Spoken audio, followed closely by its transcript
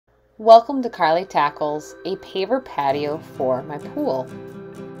Welcome to Carly Tackles, a paver patio for my pool.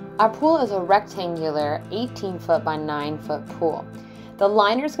 Our pool is a rectangular 18-foot by 9-foot pool. The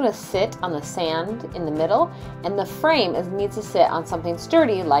liner is going to sit on the sand in the middle, and the frame needs to sit on something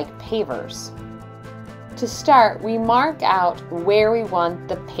sturdy like pavers. To start, we mark out where we want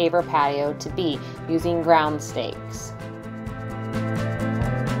the paver patio to be using ground stakes.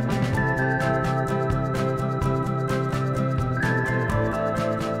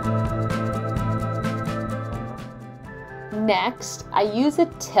 Next, I use a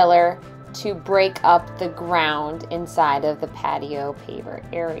tiller to break up the ground inside of the patio paver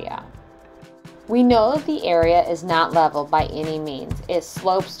area. We know the area is not level by any means. It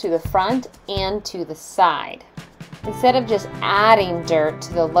slopes to the front and to the side. Instead of just adding dirt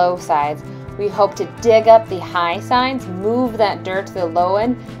to the low sides, we hope to dig up the high sides, move that dirt to the low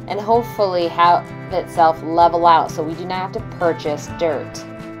end, and hopefully have itself level out so we do not have to purchase dirt.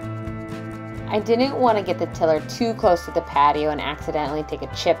 I didn't want to get the tiller too close to the patio and accidentally take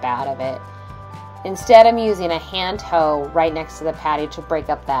a chip out of it. Instead, I'm using a hand hoe right next to the patio to break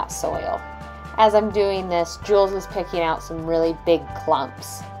up that soil. As I'm doing this, Jules is picking out some really big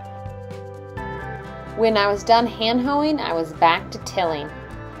clumps. When I was done hand hoeing, I was back to tilling.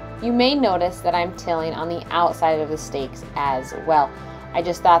 You may notice that I'm tilling on the outside of the stakes as well. I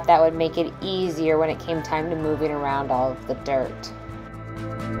just thought that would make it easier when it came time to moving around all of the dirt.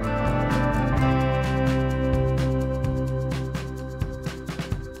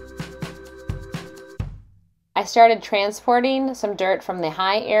 I started transporting some dirt from the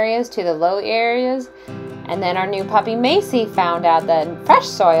high areas to the low areas, and then our new puppy Macy found out that fresh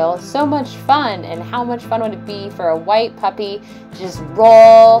soil is so much fun, and how much fun would it be for a white puppy to just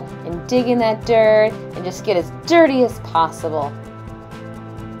roll and dig in that dirt and just get as dirty as possible.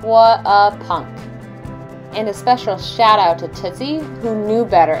 What a punk. And a special shout out to Tootsie, who knew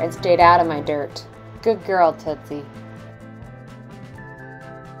better and stayed out of my dirt. Good girl, Tootsie.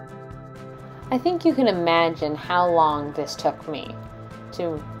 I think you can imagine how long this took me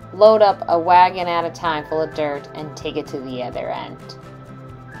to load up a wagon at a time full of dirt and take it to the other end.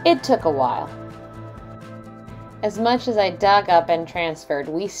 It took a while. As much as I dug up and transferred,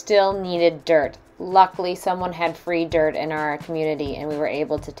 we still needed dirt. Luckily, someone had free dirt in our community and we were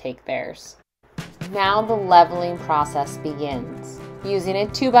able to take theirs. Now the leveling process begins. Using a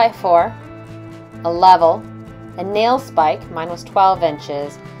 2x4, a level, a nail spike, mine was 12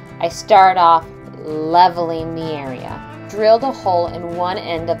 inches, I start off leveling the area. Drilled a hole in one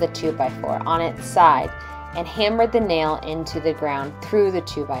end of the 2x4 on its side and hammered the nail into the ground through the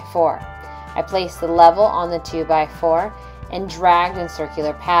 2x4. I placed the level on the 2x4 and dragged in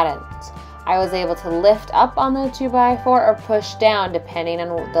circular patterns. I was able to lift up on the 2x4 or push down depending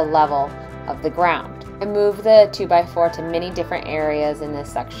on the level of the ground. I moved the 2x4 to many different areas in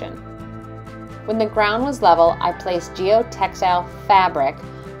this section. When the ground was level, I placed geotextile fabric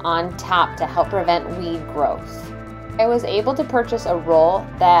on top to help prevent weed growth. I was able to purchase a roll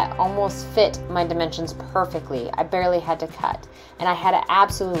that almost fit my dimensions perfectly. I barely had to cut, and I had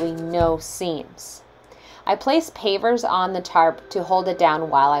absolutely no seams. I placed pavers on the tarp to hold it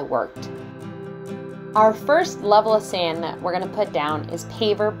down while I worked. Our first level of sand that we're going to put down is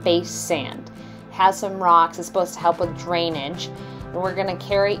paver-based sand. It has some rocks, it's supposed to help with drainage, and we're going to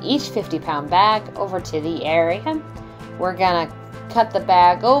carry each 50-pound bag over to the area. We're going to cut the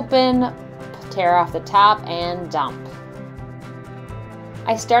bag open, tear off the top, and dump.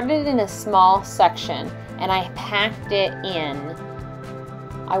 I started in a small section and I packed it in.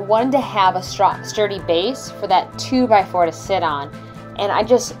 I wanted to have a sturdy base for that 2x4 to sit on, and I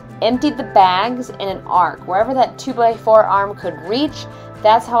just emptied the bags in an arc. Wherever that 2x4 arm could reach,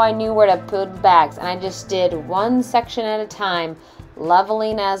 that's how I knew where to put the bags, and I just did one section at a time,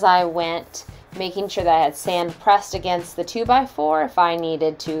 leveling as I went, making sure that I had sand pressed against the 2x4. If I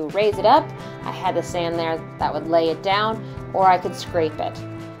needed to raise it up, I had the sand there that would lay it down, or I could scrape it.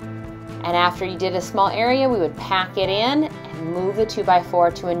 And after you did a small area, we would pack it in and move the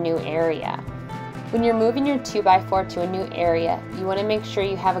 2x4 to a new area. When you're moving your 2x4 to a new area, you want to make sure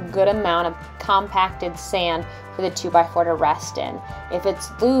you have a good amount of compacted sand for the 2x4 to rest in. If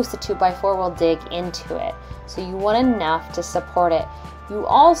it's loose, the 2x4 will dig into it. So you want enough to support it. You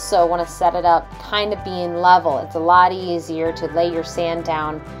also want to set it up kind of being level. It's a lot easier to lay your sand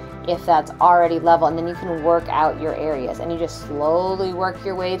down if that's already level, and then you can work out your areas, and you just slowly work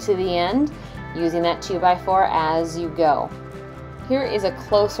your way to the end using that 2x4 as you go. Here is a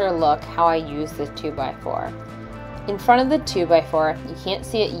closer look how I use this 2x4. In front of the 2x4, you can't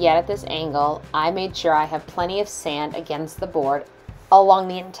see it yet at this angle, I made sure I have plenty of sand against the board along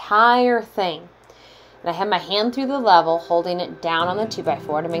the entire thing. And I have my hand through the level, holding it down on the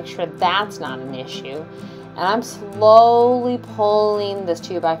 2x4 to make sure that's not an issue. And I'm slowly pulling this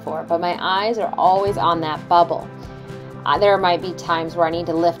 2x4, but my eyes are always on that bubble. There might be times where I need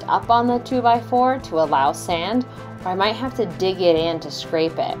to lift up on the 2x4 to allow sand, or I might have to dig it in to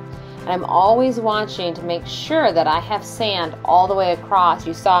scrape it. And I'm always watching to make sure that I have sand all the way across.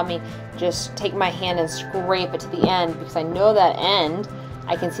 You saw me just take my hand and scrape it to the end because I know that end,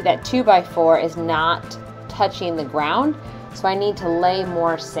 I can see that 2x4 is not touching the ground. So I need to lay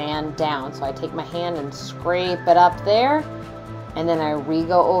more sand down. So I take my hand and scrape it up there, and then I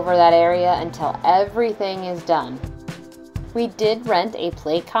re-go over that area until everything is done. We did rent a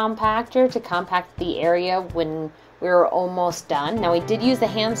plate compactor to compact the area when we were almost done. Now we did use the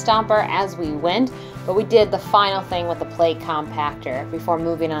hand stomper as we went, but we did the final thing with the plate compactor before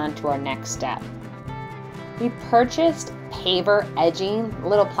moving on to our next step. We purchased paver edging,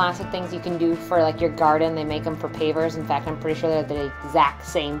 little plastic things you can do for like your garden. They make them for pavers. In fact, I'm pretty sure they're the exact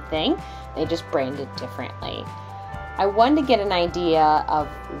same thing. They just branded differently. I wanted to get an idea of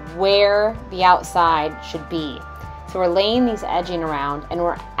where the outside should be. So we're laying these edging around, and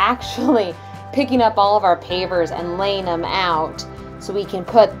we're actually picking up all of our pavers and laying them out so we can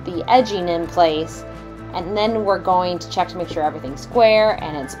put the edging in place. And then we're going to check to make sure everything's square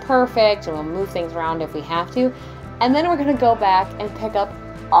and it's perfect, and we'll move things around if we have to. And then we're going to go back and pick up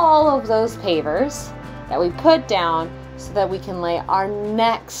all of those pavers that we put down so that we can lay our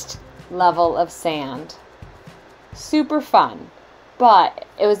next level of sand. Super fun, but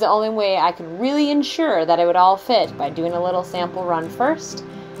it was the only way I could really ensure that it would all fit by doing a little sample run first.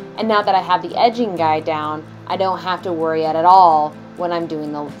 And now that I have the edging guide down, I don't have to worry at all when I'm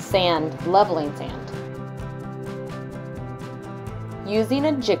doing the sand, leveling sand. Using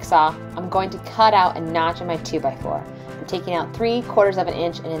a jigsaw, I'm going to cut out a notch in my 2x4. I'm taking out 3/4 of an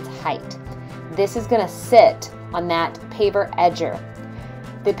inch in its height. This is going to sit on that paver edger.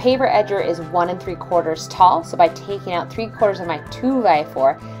 The paver edger is 1 3/4 tall, so by taking out 3/4 of my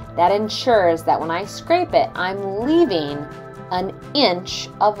 2x4, that ensures that when I scrape it, I'm leaving an inch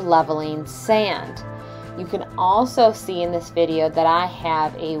of leveling sand. You can also see in this video that I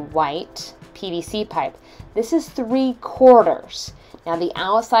have a white PVC pipe. This is 3/4. Now the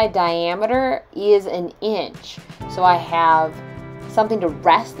outside diameter is an inch, so I have something to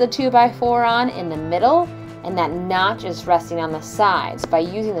rest the 2x4 on in the middle, and that notch is resting on the sides. By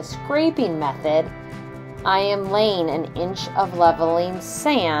using the scraping method, I am laying an inch of leveling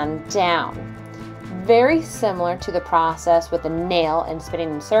sand down. Very similar to the process with a nail and spinning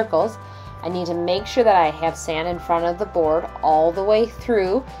in circles. I need to make sure that I have sand in front of the board all the way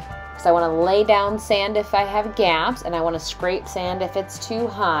through, because I want to lay down sand if I have gaps, and I want to scrape sand if it's too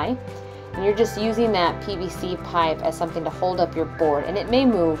high. And you're just using that PVC pipe as something to hold up your board, and it may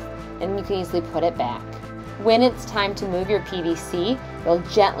move, and you can easily put it back. When it's time to move your PVC, you'll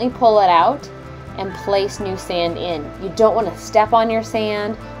gently pull it out and place new sand in. You don't want to step on your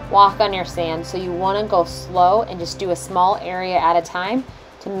sand, walk on your sand, so you want to go slow and just do a small area at a time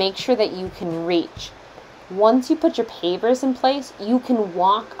to make sure that you can reach. Once you put your pavers in place, you can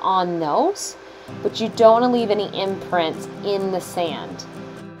walk on those, but you don't want to leave any imprints in the sand.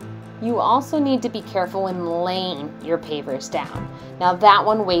 You also need to be careful when laying your pavers down. Now that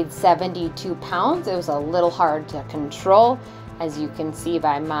one weighed 72 pounds. It was a little hard to control, as you can see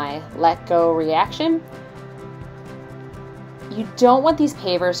by my let go reaction. You don't want these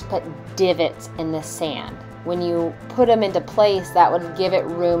pavers to put divots in the sand. When you put them into place, that would give it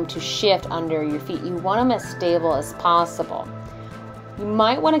room to shift under your feet. You want them as stable as possible. You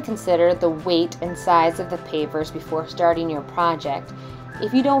might want to consider the weight and size of the pavers before starting your project.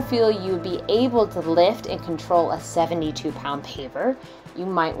 If you don't feel you would be able to lift and control a 72-pound paver, you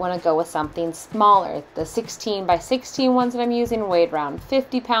might want to go with something smaller. The 16 by 16 ones that I'm using weighed around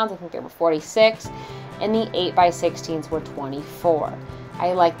 50 pounds. I think they were 46. And the 8 by 16s were 24.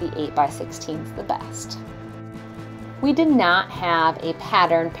 I like the 8 by 16s the best. We did not have a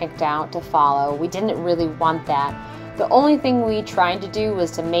pattern picked out to follow. We didn't really want that. The only thing we tried to do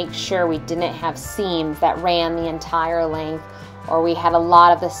was to make sure we didn't have seams that ran the entire length, or we had a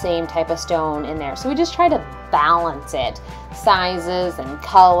lot of the same type of stone in there. So we just tried to balance it, sizes and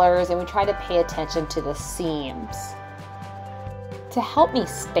colors, and we tried to pay attention to the seams. To help me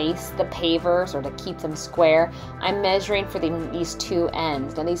space the pavers, or to keep them square, I'm measuring for these two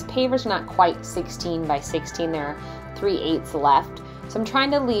ends. Now these pavers are not quite 16 by 16, they're 3/8 left. So I'm trying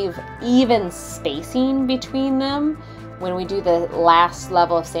to leave even spacing between them. When we do the last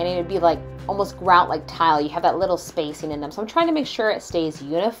level of sanding, it would be like almost grout like tile. You have that little spacing in them. So I'm trying to make sure it stays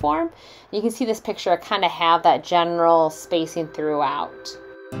uniform. You can see this picture, I kind of have that general spacing throughout.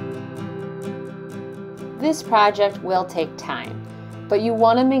 This project will take time, but you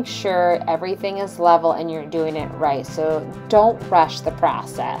want to make sure everything is level and you're doing it right, so don't rush the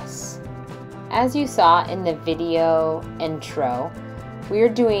process. As you saw in the video intro, we're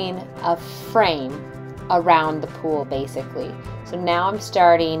doing a frame around the pool basically. So now I'm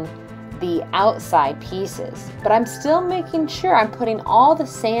starting the outside pieces, but I'm still making sure I'm putting all the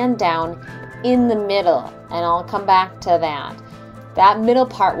sand down in the middle, and I'll come back to that. That middle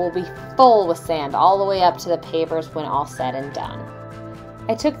part will be full with sand all the way up to the pavers when all said and done.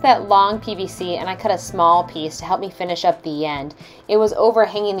 I took that long PVC and I cut a small piece to help me finish up the end. It was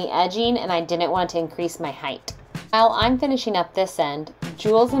overhanging the edging and I didn't want to increase my height. While I'm finishing up this end,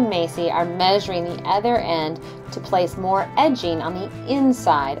 Jules and Macy are measuring the other end to place more edging on the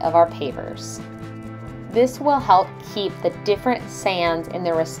inside of our pavers. This will help keep the different sands in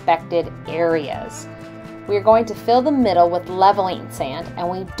their respected areas. We are going to fill the middle with leveling sand, and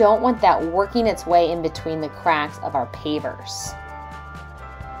we don't want that working its way in between the cracks of our pavers.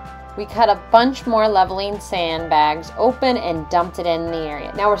 We cut a bunch more leveling sand bags open and dumped it in the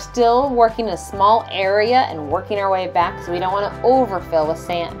area. Now we're still working a small area and working our way back because we don't want to overfill with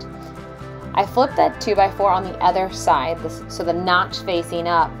sand. I flipped that 2x4 on the other side, so the notch facing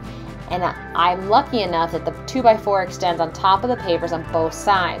up, and I'm lucky enough that the 2x4 extends on top of the pavers on both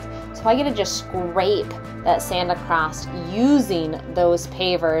sides. So I get to just scrape that sand across using those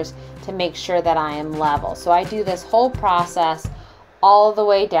pavers to make sure that I am level. So I do this whole process all the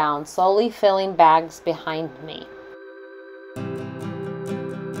way down, slowly filling bags behind me.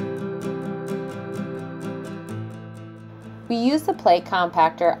 We used the plate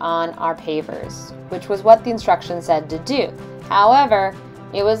compactor on our pavers, which was what the instructions said to do. However,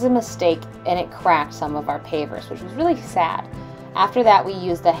 it was a mistake and it cracked some of our pavers, which was really sad. After that, we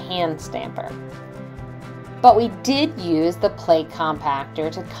used the hand stamper. But we did use the plate compactor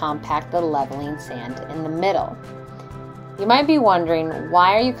to compact the leveling sand in the middle. You might be wondering,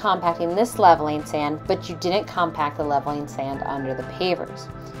 why are you compacting this leveling sand, but you didn't compact the leveling sand under the pavers?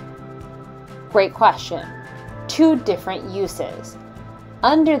 Great question. Two different uses.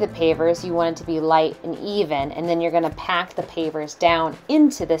 Under the pavers, you want it to be light and even, and then you're going to pack the pavers down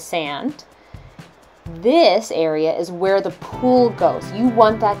into the sand. This area is where the pool goes. You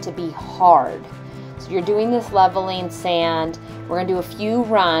want that to be hard. So you're doing this leveling sand. We're going to do a few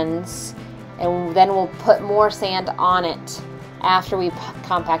runs, and then we'll put more sand on it after we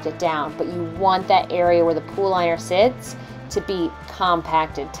compact it down. But you want that area where the pool liner sits to be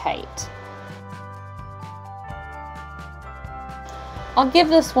compacted tight. I'll give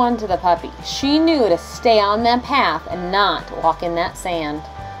this one to the puppy. She knew to stay on that path and not walk in that sand.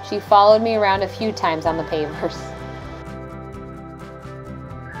 She followed me around a few times on the pavers.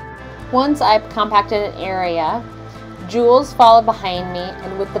 Once I've compacted an area, Jules followed behind me,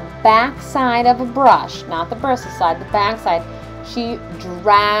 and with the back side of a brush, not the bristle side, the back side, she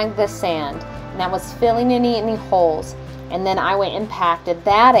dragged the sand, and that was filling any holes. And then I went and impacted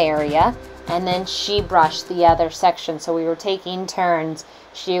that area, and then she brushed the other section. So we were taking turns.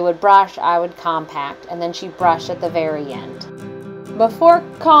 She would brush, I would compact, and then she brushed at the very end. Before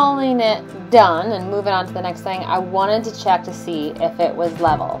calling it done and moving on to the next thing, I wanted to check to see if it was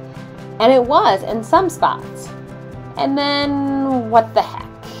level. And it was in some spots. And then, what the heck?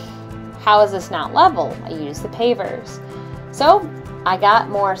 How is this not level? I used the pavers. So I got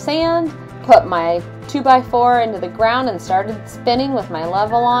more sand, put my 2x4 into the ground and started spinning with my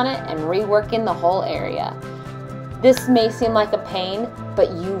level on it and reworking the whole area. This may seem like a pain,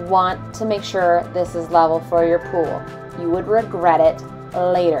 but you want to make sure this is level for your pool. You would regret it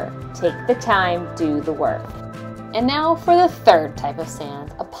later. Take the time, do the work. And now for the third type of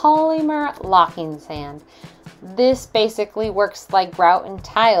sand, a polymer locking sand. This basically works like grout and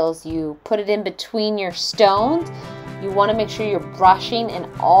tiles. You put it in between your stones. You want to make sure you're brushing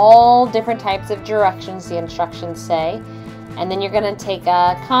in all different types of directions the instructions say. And then you're going to take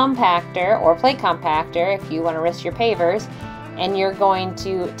a compactor or plate compactor if you want to risk your pavers, and you're going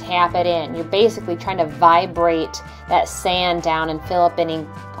to tap it in. You're basically trying to vibrate that sand down and fill up any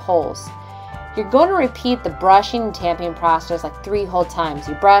holes. You're going to repeat the brushing and tamping process like 3 whole times.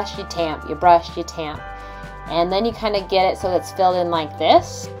 You brush, you tamp, you brush, you tamp. And then you kind of get it so that's filled in like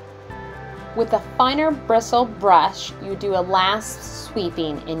this. With a finer bristle brush, you do a last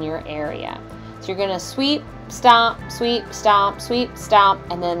sweeping in your area. So you're going to sweep, stomp, sweep, stomp, sweep, stomp,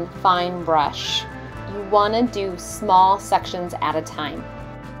 and then fine brush. You want to do small sections at a time.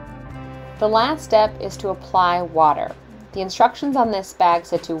 The last step is to apply water. The instructions on this bag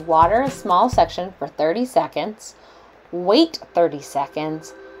said to water a small section for 30 seconds, wait 30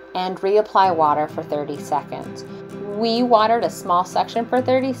 seconds, and reapply water for 30 seconds. we watered a small section for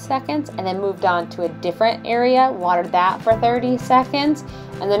 30 seconds and then moved on to a different area, watered that for 30 seconds,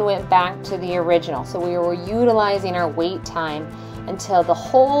 and then went back to the original. So we were utilizing our wait time until the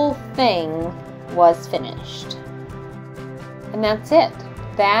whole thing was finished. And that's it.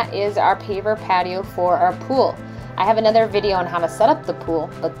 That is our paver patio for our pool. I have another video on how to set up the pool,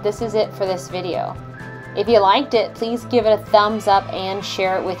 but this is it for this video. If you liked it, please give it a thumbs up and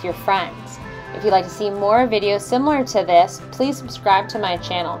share it with your friends. If you'd like to see more videos similar to this, please subscribe to my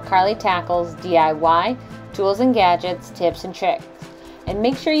channel, Carly Tackles DIY, Tools and Gadgets, Tips and Tricks. And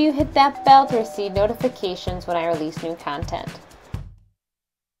make sure you hit that bell to receive notifications when I release new content.